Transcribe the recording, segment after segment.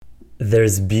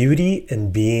There's beauty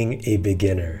in being a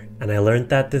beginner, and I learned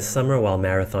that this summer while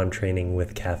marathon training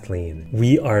with Kathleen.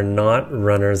 We are not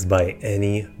runners by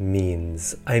any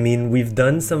means. I mean, we've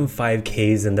done some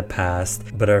 5Ks in the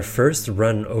past, but our first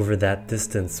run over that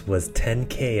distance was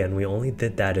 10K, and we only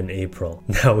did that in April.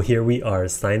 Now here we are,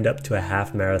 signed up to a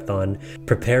half marathon,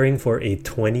 preparing for a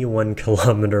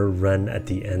 21-kilometer run at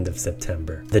the end of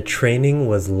September. The training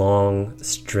was long,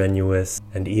 strenuous,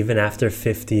 and even after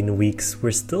 15 weeks, we're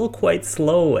still quite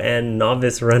slow and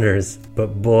novice runners.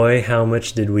 But boy, how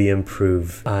much did we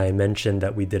improve. I mentioned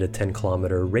that we did a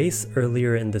 10-kilometer race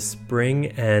earlier in the spring,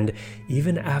 and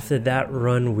even after that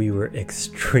run, we were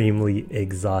extremely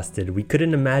exhausted. We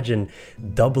couldn't imagine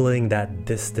doubling that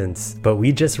distance, but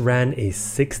we just ran a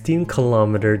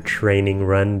 16-kilometer training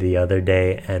run the other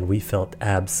day, and we felt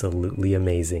absolutely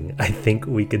amazing. I think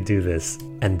we could do this.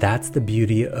 And that's the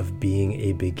beauty of being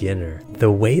a beginner. The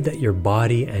way that your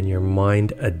body and your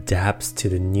mind adapts to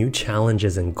the new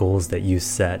challenges and goals that you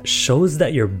set shows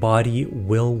that your body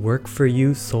will work for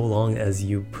you so long as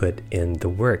you put in the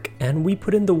work. And we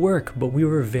put in the work, but we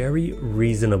were very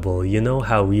reasonable. You know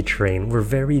how we train. We're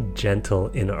very gentle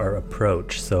in our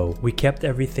approach. So we kept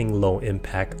everything low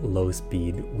impact, low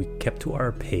speed. We kept to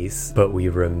our pace, but we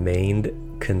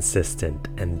remained consistent.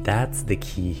 And that's the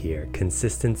key here.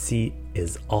 Consistency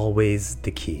is always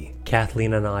the key.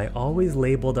 Kathleen and I always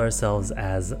labeled ourselves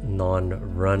as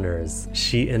non-runners.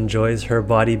 She enjoys her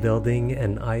bodybuilding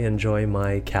and I enjoy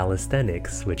my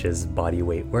calisthenics, which is body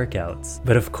weight workouts.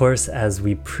 But of course, as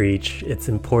we preach, it's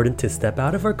important to step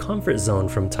out of our comfort zone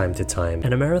from time to time.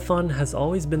 And a marathon has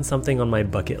always been something on my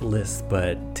bucket list,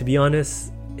 but to be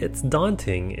honest, it's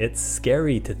daunting. It's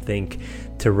scary to think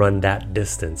to run that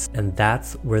distance. And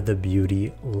that's where the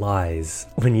beauty lies,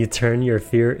 when you turn your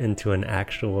fear into an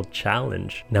actual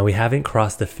challenge. Now, we haven't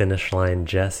crossed the finish line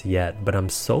just yet, but I'm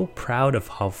so proud of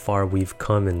how far we've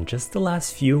come in just the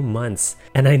last few months.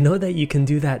 And I know that you can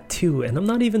do that too. And I'm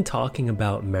not even talking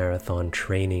about marathon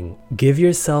training. Give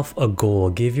yourself a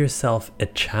goal, give yourself a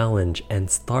challenge,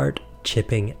 and start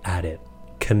chipping at it.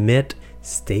 Commit.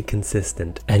 Stay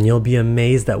consistent, and you'll be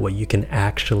amazed at what you can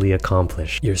actually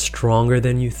accomplish. You're stronger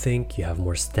than you think, you have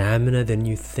more stamina than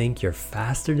you think, you're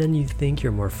faster than you think,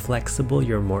 you're more flexible,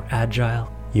 you're more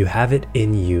agile. You have it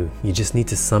in you. You just need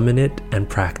to summon it and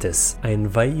practice. I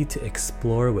invite you to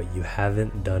explore what you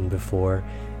haven't done before.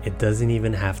 It doesn't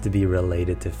even have to be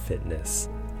related to fitness.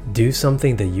 Do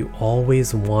something that you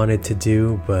always wanted to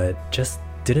do, but just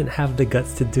didn't have the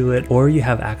guts to do it, or you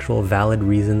have actual valid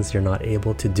reasons you're not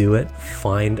able to do it.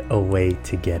 Find a way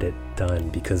to get it done,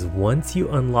 because once you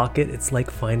unlock it, it's like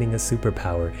finding a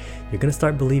superpower. You're gonna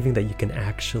start believing that you can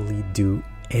actually do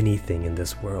anything in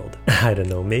this world. I don't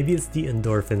know, maybe it's the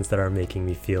endorphins that are making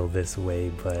me feel this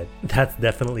way, but that's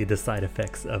definitely the side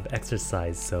effects of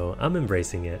exercise, so I'm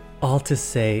embracing it. All to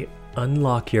say,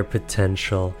 unlock your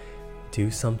potential,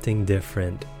 do something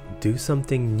different, do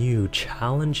something new,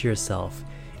 challenge yourself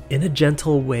in a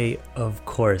gentle way, of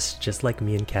course, just like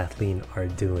me and Kathleen are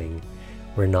doing.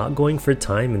 We're not going for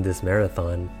time in this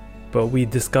marathon, but we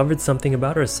discovered something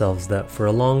about ourselves that for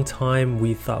a long time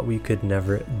we thought we could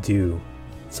never do.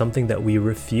 Something that we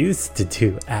refused to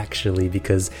do, actually,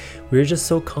 because we were just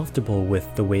so comfortable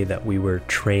with the way that we were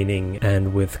training,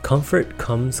 and with comfort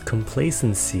comes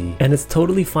complacency. And it's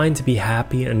totally fine to be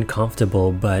happy and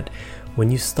comfortable, but when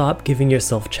you stop giving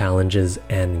yourself challenges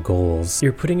and goals,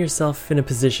 you're putting yourself in a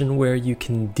position where you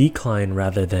can decline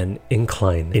rather than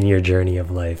incline in your journey of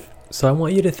life. So I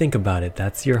want you to think about it.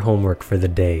 That's your homework for the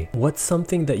day. What's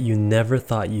something that you never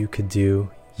thought you could do?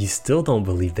 You still don't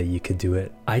believe that you could do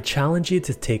it? I challenge you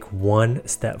to take one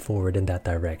step forward in that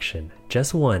direction.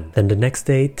 Just one. Then the next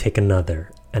day, take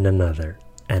another and another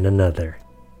and another.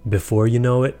 Before you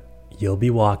know it, you'll be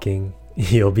walking,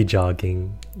 you'll be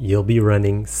jogging, you'll be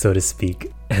running, so to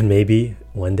speak. And maybe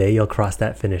one day you'll cross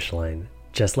that finish line,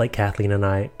 just like Kathleen and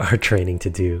I are training to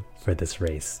do for this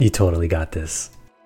race. You totally got this.